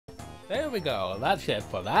There we go. That's it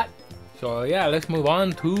for that. So yeah, let's move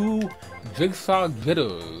on to Jigsaw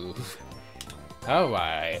Jitters.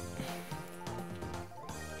 Alright.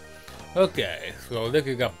 Okay, so this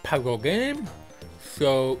is a puzzle game.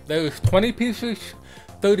 So there's 20 pieces,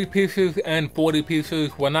 30 pieces, and 40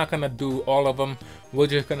 pieces. We're not gonna do all of them. We're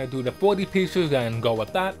just gonna do the 40 pieces and go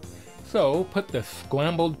with that. So put the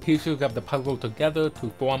scrambled pieces of the puzzle together to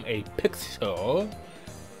form a picture.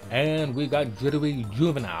 And we got Jittery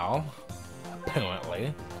Juvenile,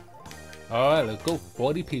 apparently. Alright, let's go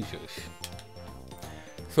 40 pieces.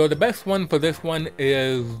 So the best one for this one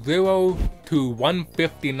is 0 to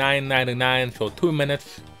 159.99, so 2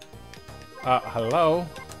 minutes. Hello?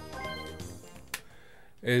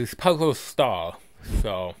 Is Puzzle Star.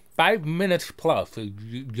 So 5 minutes plus is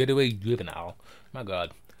Jittery Juvenile. My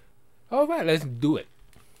god. Alright, let's do it.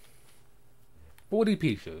 40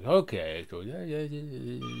 pieces. Okay, so yeah.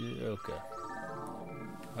 Okay.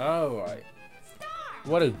 Alright.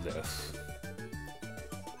 What is this?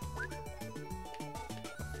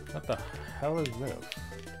 What the hell is this?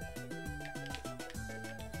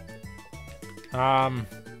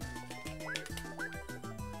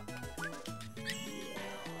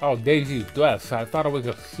 Oh, Daisy's dress. I thought it was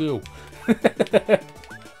a shoe.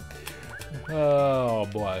 Oh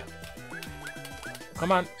boy.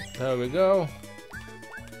 Come on. There we go.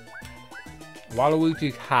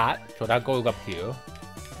 Waluigi's hat. So that goes up here.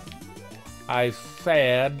 I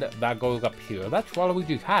said that goes up here. That's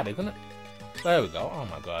Waluigi's hat, isn't it? There we go. Oh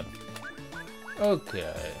my god.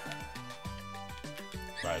 Okay.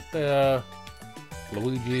 Right there.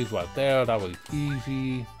 Luigi's right there. That was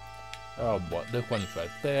easy. Oh boy, this one's right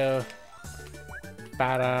there.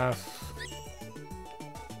 Badass.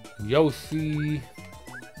 Yoshi.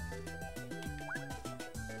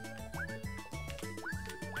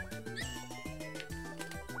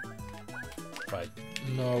 Right.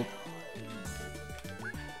 No.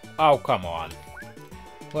 Oh, come on.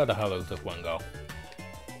 Where the hell does this one go?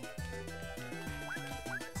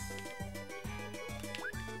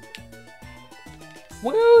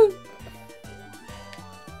 Woo!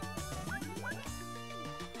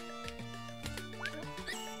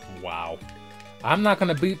 Wow. I'm not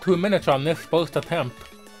gonna beat 2 minutes on this first attempt.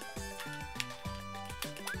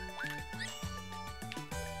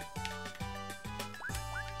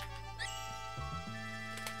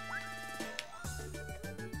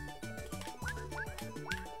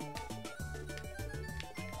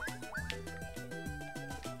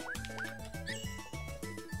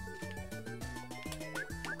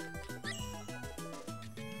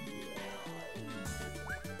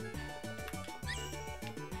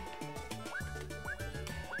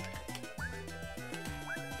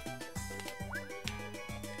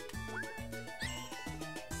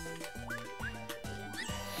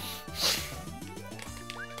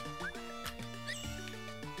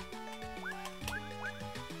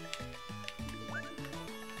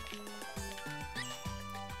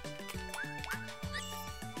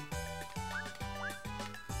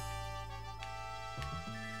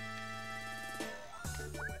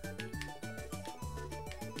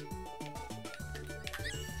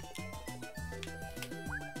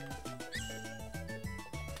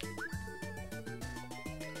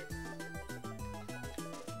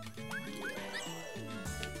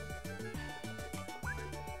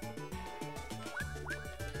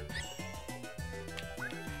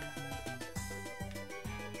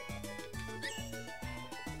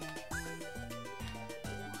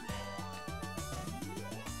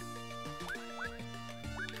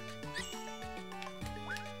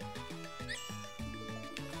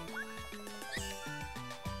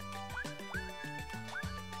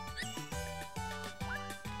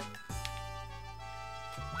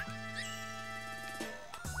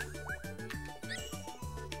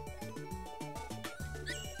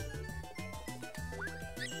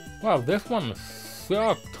 Wow, this one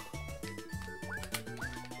sucked.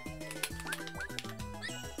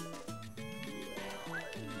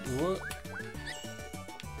 What?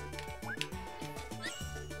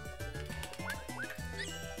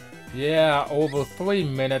 Yeah, over 3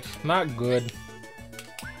 minutes, not good.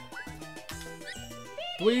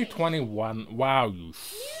 3:21. Wow, you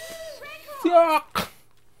suck.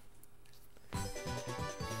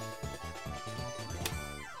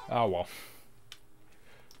 Oh well.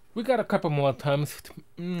 We got a couple more times.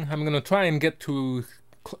 I'm gonna try and get to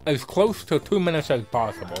as close to 2 minutes as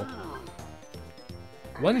possible.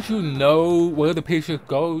 Once you know where the pieces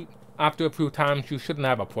go after a few times, you shouldn't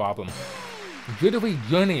have a problem. Jittery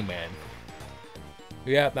Journeyman.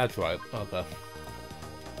 Yeah, that's right. Okay.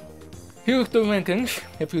 Here's the rankings,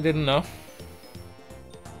 if you didn't know.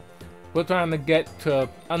 We're trying to get to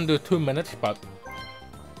under 2 minutes, but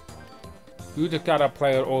you just gotta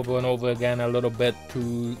play it over and over again a little bit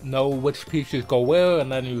to know which pieces go where,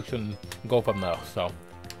 and then you can go from there. So,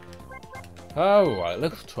 alright,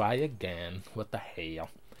 let's try again. What the hell?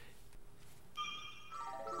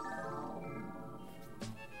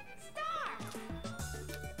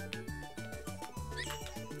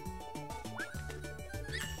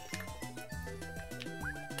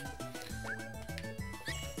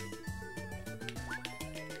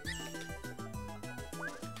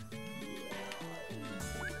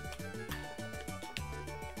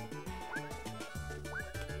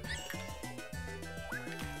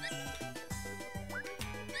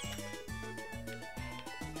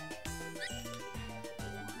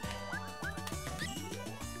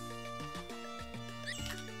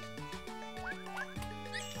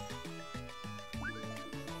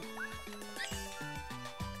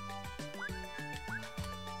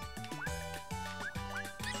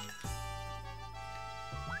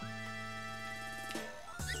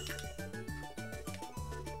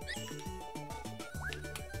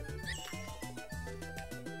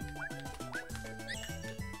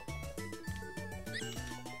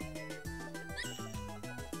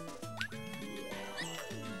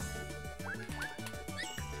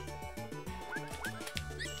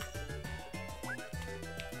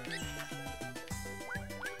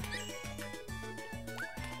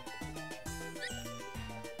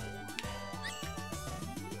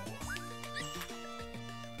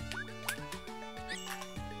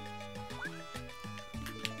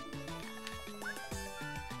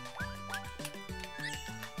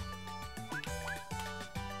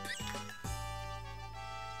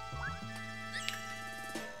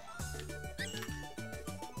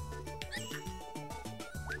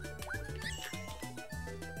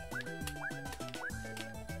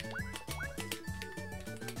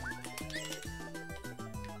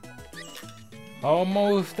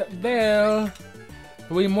 Almost there.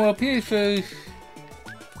 3 more pieces.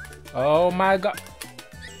 Oh my god.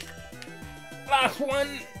 Last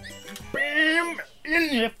one. Bam!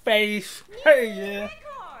 In your face. Hey, yeah.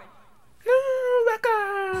 No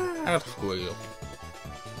record. That's squeal.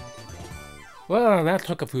 Well, that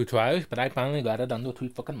took a few tries, but I finally got it under 3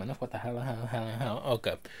 fucking minutes. What the hell?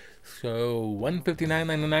 Okay. So,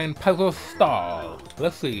 $159.99 puzzle star.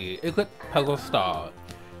 Let's see. Is it puzzle star?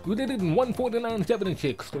 You did it in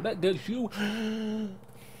 149.76, so that gets you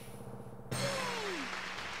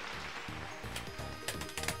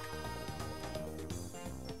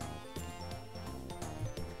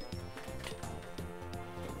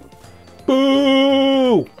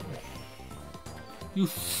boo! You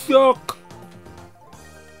suck!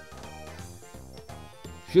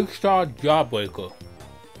 Jigsaw Jawbreaker.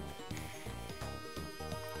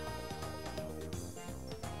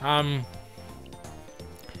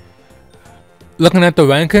 Looking at the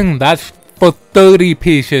ranking, that's for 30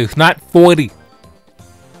 pieces, not 40.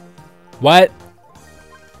 What?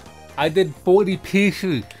 I did 40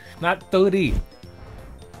 pieces, not 30.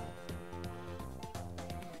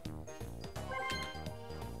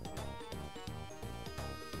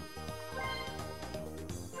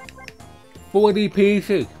 $40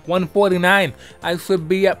 pieces, 149. I should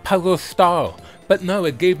be at Puzzle Star, but no,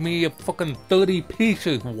 it gave me a fucking 30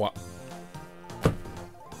 pieces. What?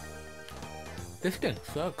 This thing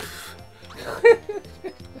sucks.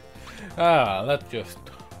 Let's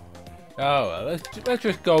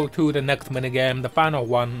just go to the next minigame, the final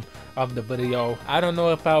one of the video. I don't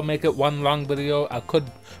know if I'll make it one long video. I could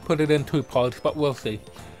put it in 2 parts, but we'll see.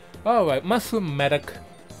 Alright, Mushroom Medic.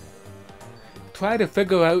 Try to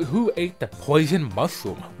figure out who ate the poison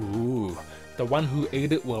mushroom. Ooh, the one who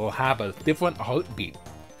ate it will have a different heartbeat.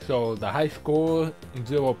 So the high score,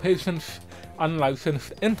 0 patience,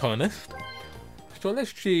 unlicensed internist. So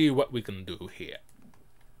let's see what we can do here.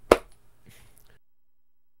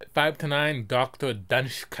 5 to 9, Dr.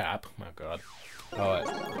 Dunchcap. My god. Alright.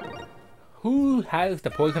 Who has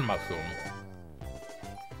the poison mushroom?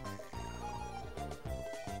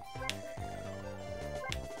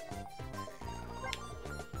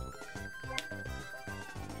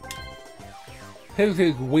 His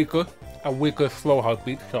is weaker. A weaker slow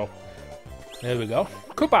heartbeat, so there we go.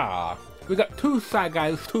 Koopa! We got 2 Side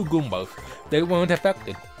Guys, 2 Goombas. They weren't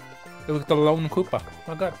affected. It was the lone Koopa.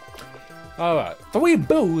 Oh god. Alright. 3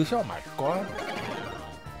 Boos! Oh my god.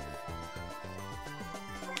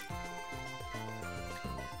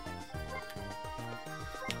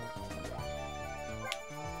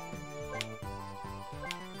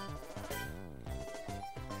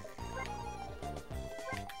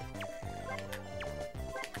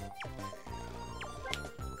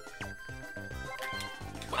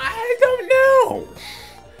 I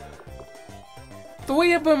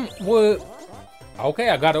 3 of them were... Okay,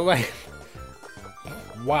 I got it right.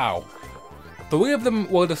 Wow. 3 of them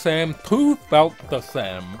were the same, 2 felt the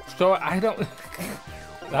same. So I don't...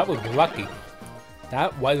 That was lucky.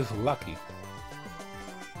 That was lucky.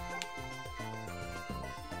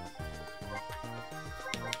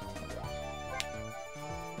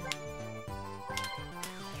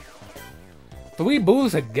 Three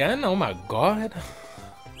boos again? Oh my god.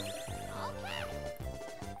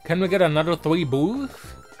 Can we get another 3 boos?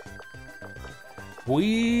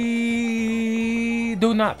 We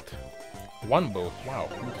do not. 1 boo. Wow,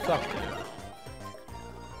 you suck.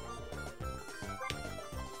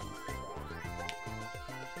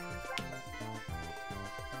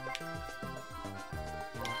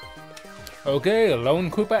 Okay, Lone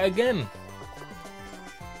Cooper again.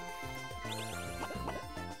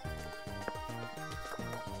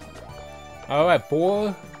 Alright,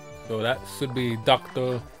 4. So that should be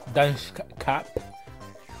Dr. Dunce Cap.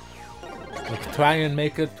 Let's try and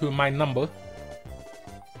make it to my number.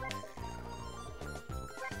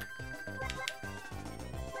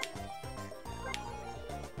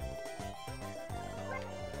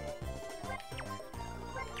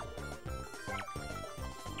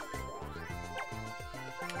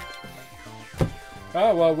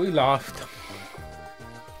 Oh well, we lost.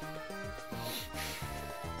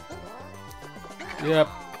 Yep.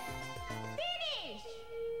 Finish!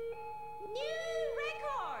 New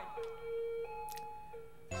record!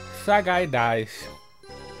 Sagai dies.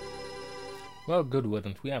 Well, good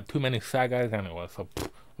riddance. We have too many Sagais anyway, so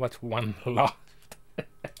what's 1 lost? Oh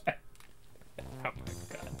my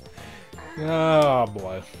god. Oh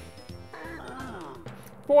boy.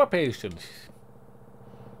 4 patients.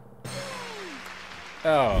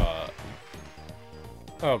 Oh.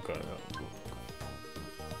 Okay.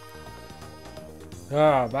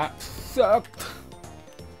 Ah, that sucked.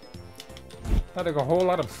 That is a whole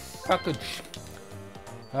lot of suckage.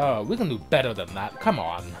 Oh, we can do better than that. Come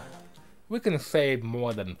on. We can save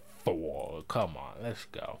more than 4. Come on, let's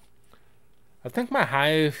go. I think my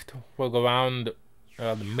highest was around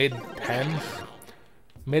the mid-10s.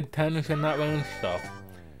 Mid-10s in that range, so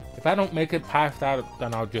if I don't make it past that,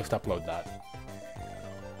 then I'll just upload that.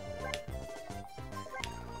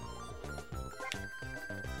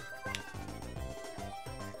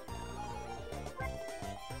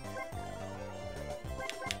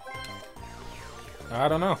 I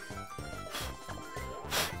don't know.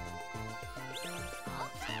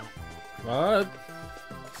 But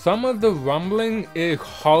some of the rumbling is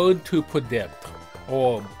hard to predict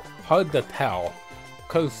or hard to tell,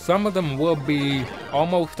 because some of them will be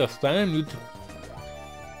almost the same.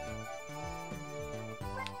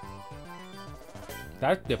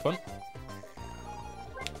 That's different.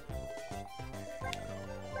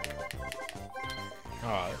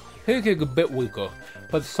 Alright, his is a bit weaker.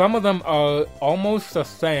 But some of them are almost the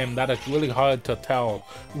same that it's really hard to tell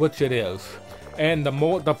which it is. And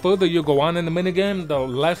the further you go on in the minigame, the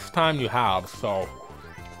less time you have, so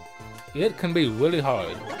it can be really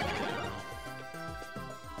hard.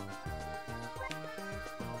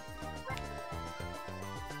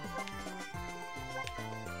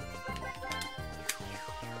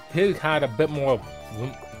 His had a bit more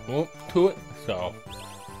oomph to it, so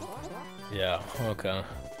yeah, okay.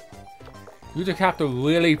 You just have to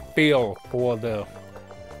really feel for the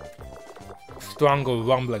stronger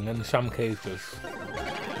rumbling in some cases.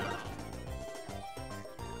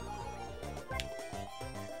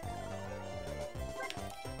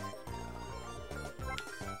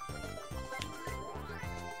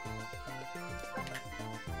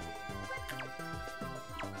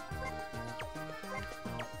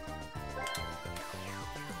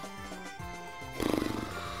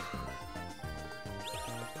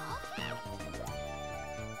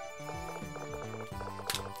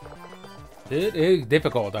 It is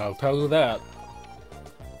difficult, I'll tell you that.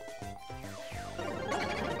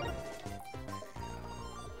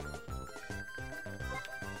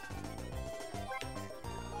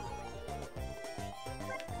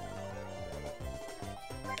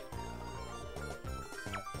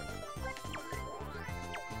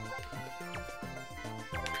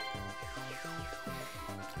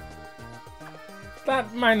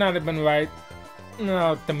 That might not have been right.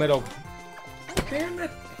 No, the middle. Damn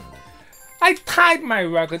it. I tied my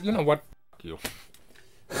record. You know what? Fuck you.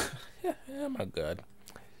 Oh my god.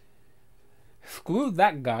 Screw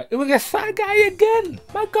that guy. It was a side guy again.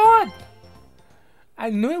 My god. I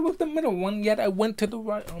knew it was the middle one, yet I went to the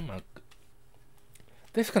right. Oh my god.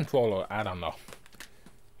 This controller, I don't know.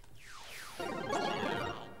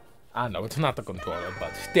 I know it's not the controller,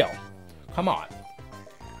 but still. Come on.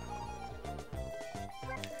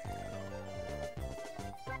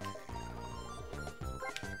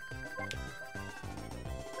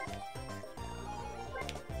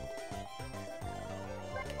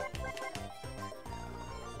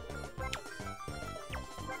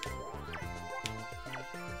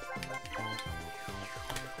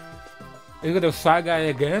 Is it a Shy Guy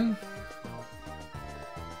again?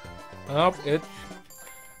 Oh, it's...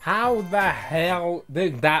 How the hell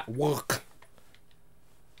did that work?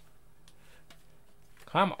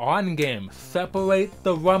 Come on, game. Separate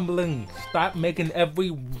the rumbling. Stop making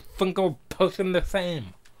every single person the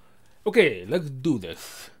same. Okay, let's do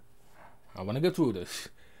this. I want to get through this.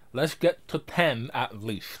 Let's get to 10 at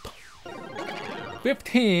least.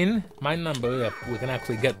 15, my number, if we can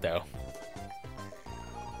actually get there.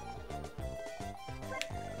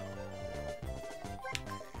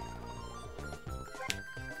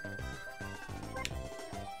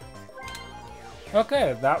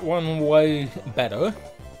 Okay, that one was better.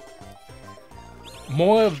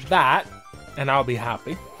 More of that, and I'll be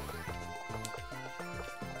happy.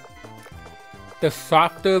 The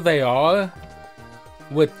softer they are,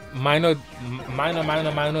 with minor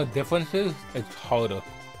differences, it's harder.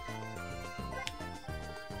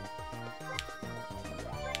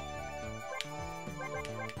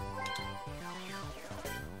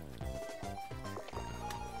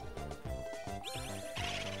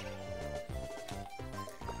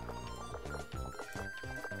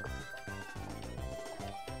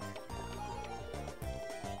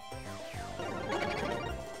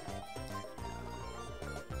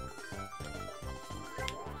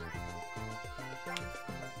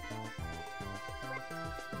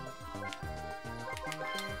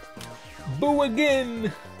 Boo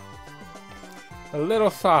again! A little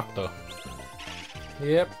softer.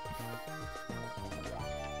 Yep.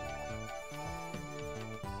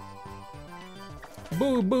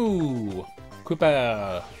 Boo boo!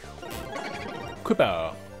 Cooper!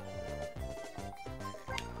 Cooper!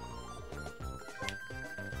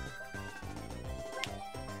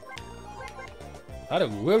 That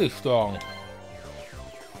is really strong.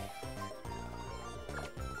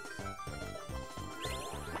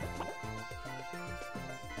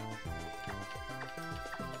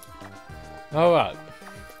 Alright.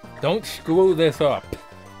 Don't screw this up.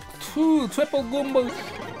 2 triple Goombas.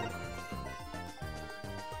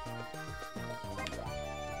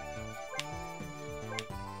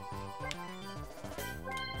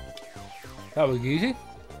 That was easy.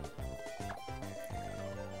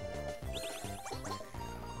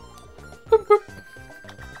 Boop, boop.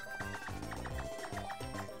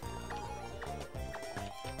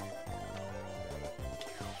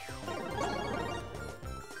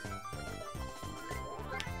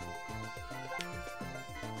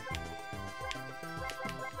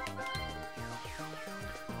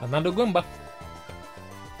 Another Goomba.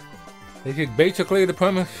 This is basically the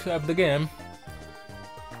premise of the game.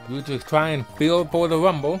 You just try and feel for the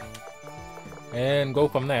rumble and go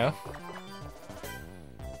from there.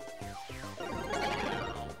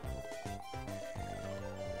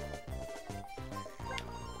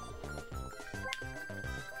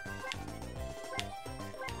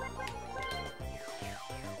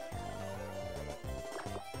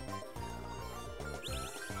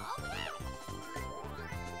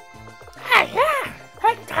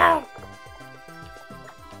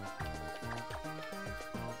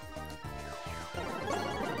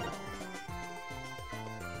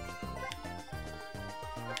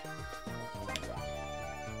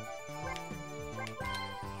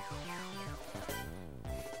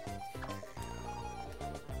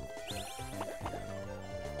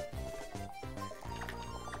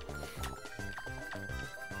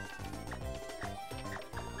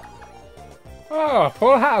 Oh,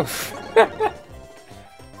 full house!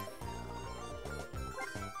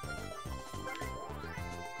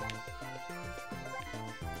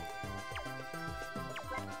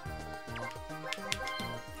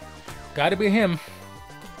 Gotta be him.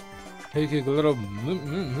 Here's a little...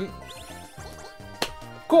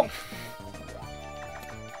 Cool!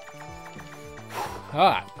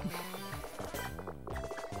 Alright.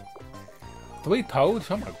 3 toads?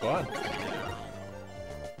 Oh my god.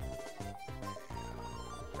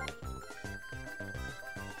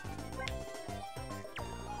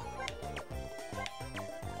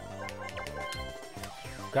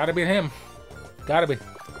 Gotta be him. Gotta be.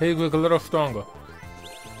 He was a little stronger.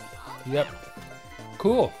 Yep.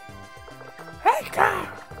 Cool. Hey, car!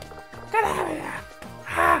 Get out of here!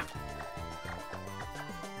 Ah!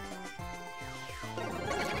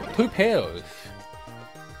 2 pairs.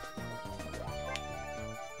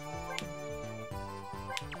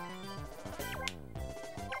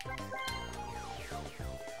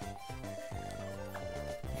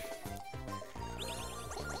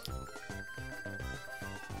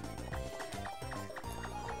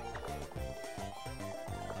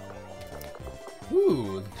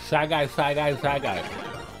 Ooh, Shy Guy, Shy Guy, Shy Guy.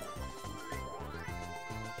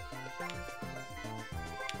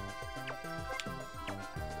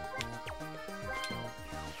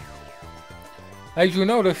 As you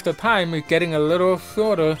notice, the time is getting a little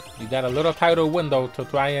shorter. You got a little tighter window to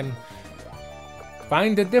try and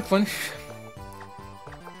find the difference,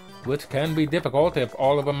 which can be difficult if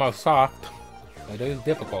all of them are soft. It is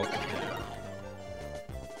difficult.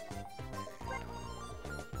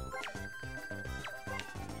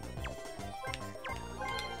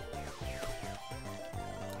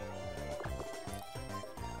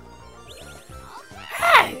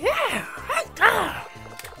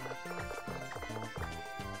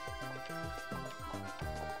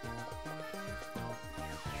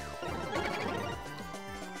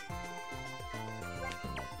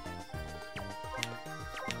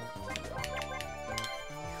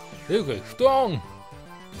 This is strong.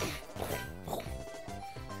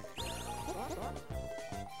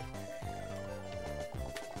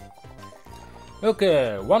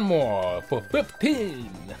 Okay, one more for 15.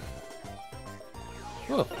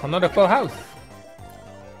 Oh, another full house.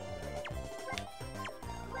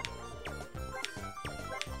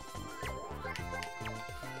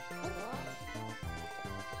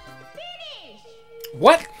 Finish!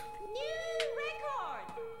 What? New record!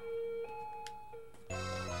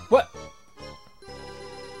 What?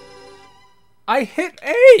 I hit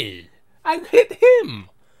A! I hit him!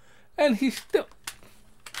 And he's still...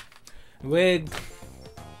 Rigged.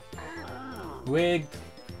 Rigged.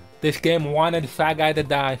 This game wanted Shy Guy to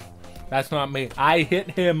die. That's not me. I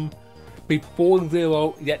hit him before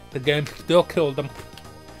 0, yet the game still killed him.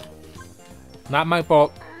 Not my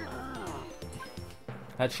fault.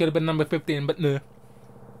 That should have been number 15, but no.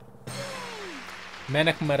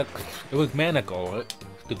 Manic Medic. It was Manical, right?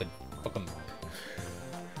 Stupid fucking...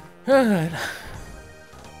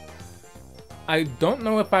 I don't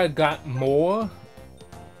know if I got more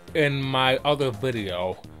in my other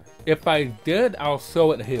video. If I did, I'll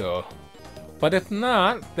show it here. But if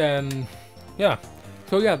not, then yeah.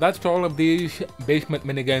 So yeah, that's all of these basement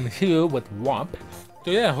minigames here with Whomp.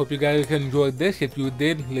 So yeah, hope you guys enjoyed this. If you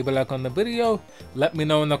did, leave a like on the video. Let me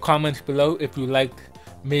know in the comments below if you liked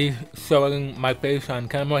me showing my face on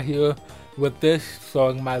camera here with this,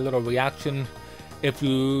 showing my little reaction. If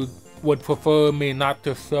you would prefer me not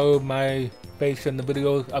to show my face in the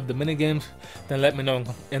videos of the minigames, then let me know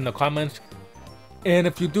in the comments. And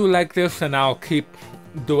if you do like this, then I'll keep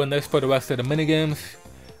doing this for the rest of the minigames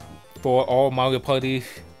for all Mario parties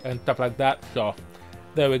and stuff like that. So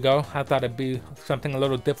there we go. I thought it'd be something a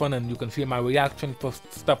little different and you can see my reaction for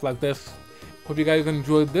stuff like this. Hope you guys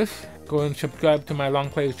enjoyed this. Go and subscribe to my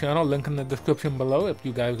LongPlay channel, link in the description below if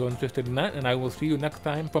you guys are interested in that, and I will see you next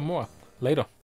time for more. Later.